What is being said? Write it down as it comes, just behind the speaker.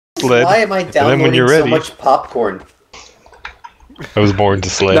sled. Why am I downloading so much popcorn? I was born to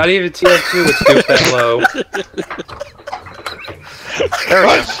sled. Not even TF2 would stoop that low. There we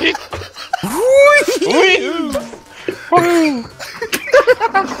go.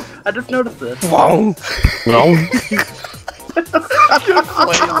 I just noticed this. No.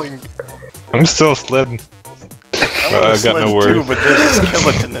 I'm still sledding. I've got no words. But there's a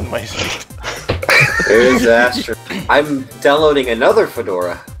skeleton in my seat. There's Astro. I'm downloading another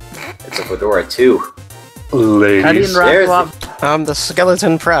Fedora. It's a Fedora 2. Ladies. I'm the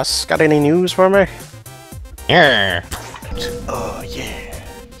Skeleton Press. Got any news for me? Yeah. Oh, yeah.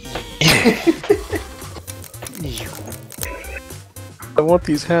 I want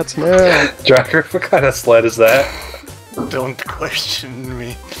these hats now. Jacker, what kind of sled is that? Don't question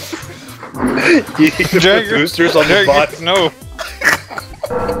me. You need to put boosters on the bot. No.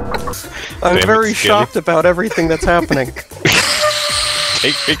 I'm Damn very it, shocked about everything that's happening.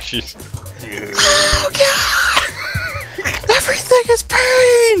 Take pictures. Oh god! Everything is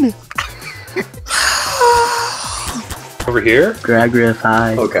pain! Over here? Dragriff,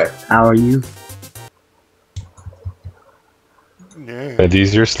 hi. Okay. How are you? Yeah. Are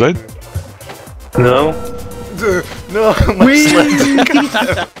these your sled? No. No, my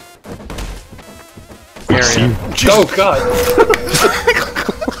sled. Oh god!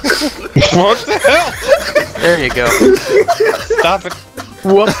 What the hell? There you go. Stop it.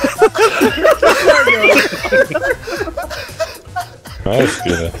 Whoop. That's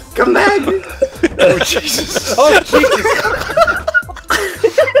good. Come back! Oh, Jesus. Oh, Jesus!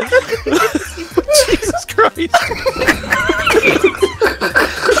 Jesus Christ!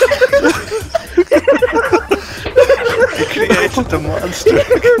 You created the monster.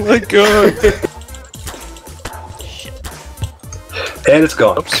 Oh my god! And it's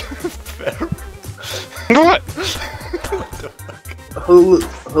gone. What?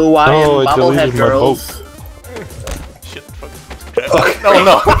 Hawaiian Oh, it bobblehead deleted my girls. Shit, fuck. Oh,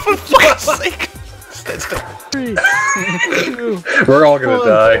 no. For fuck's sake. Stand still. We're all gonna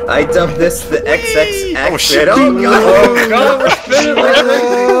die. I dubbed this the XX Oh, shit. Oh god! Oh god, we're spinning!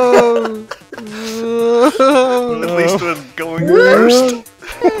 At least we're going first.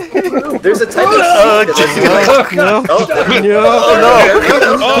 There's a type of Oh, that's Jesus. like, No. oh,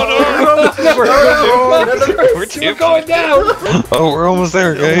 We're going down. Oh, we're almost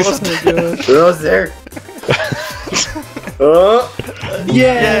there, guys. We're almost there. Oh,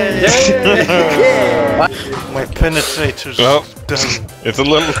 Yeah! My penetrator's Oh. done. It's a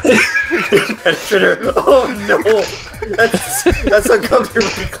little. Penetrator. Oh no! That's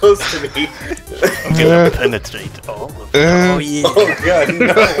uncomfortably close to me. I'm gonna penetrate all of them. yeah. Oh god,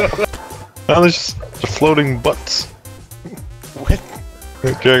 no! Now there's just floating butts. What?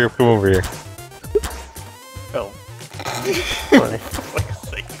 Jagger, come over here. Oh. For fuck's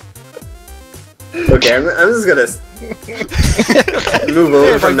sake. Okay, I'm just gonna move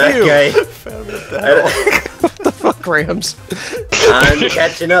over from that guy. Found it down. What the fuck, Rams? I'm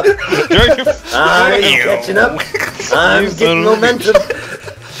catching up. Jagger. I'm catching up. I'm getting momentum.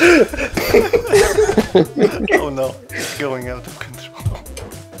 Oh no, it's going out of control.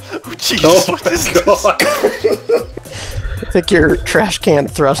 Oh Jesus, what is this? I think your trash can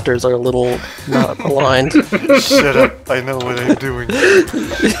thrusters are a little not aligned. Shut up, I know what I'm doing.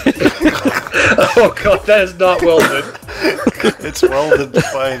 Oh god, that is not welded. It's welded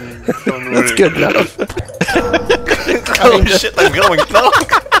fine. Don't worry. That's good enough. Oh shit, I'm going. No!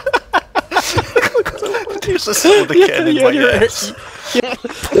 There's a soda can in my ass. Yeah,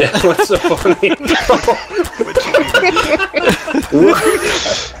 what's so funny?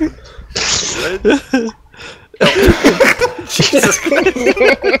 Jesus Christ.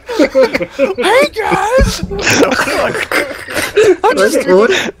 Hey guys! I'm just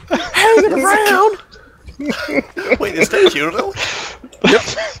hanging around! Wait, is that you though? Yep.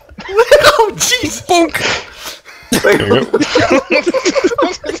 Oh jeez! Bonk! There you go.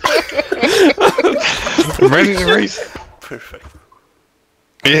 I'm ready to race. Perfect.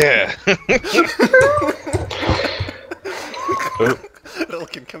 Yeah.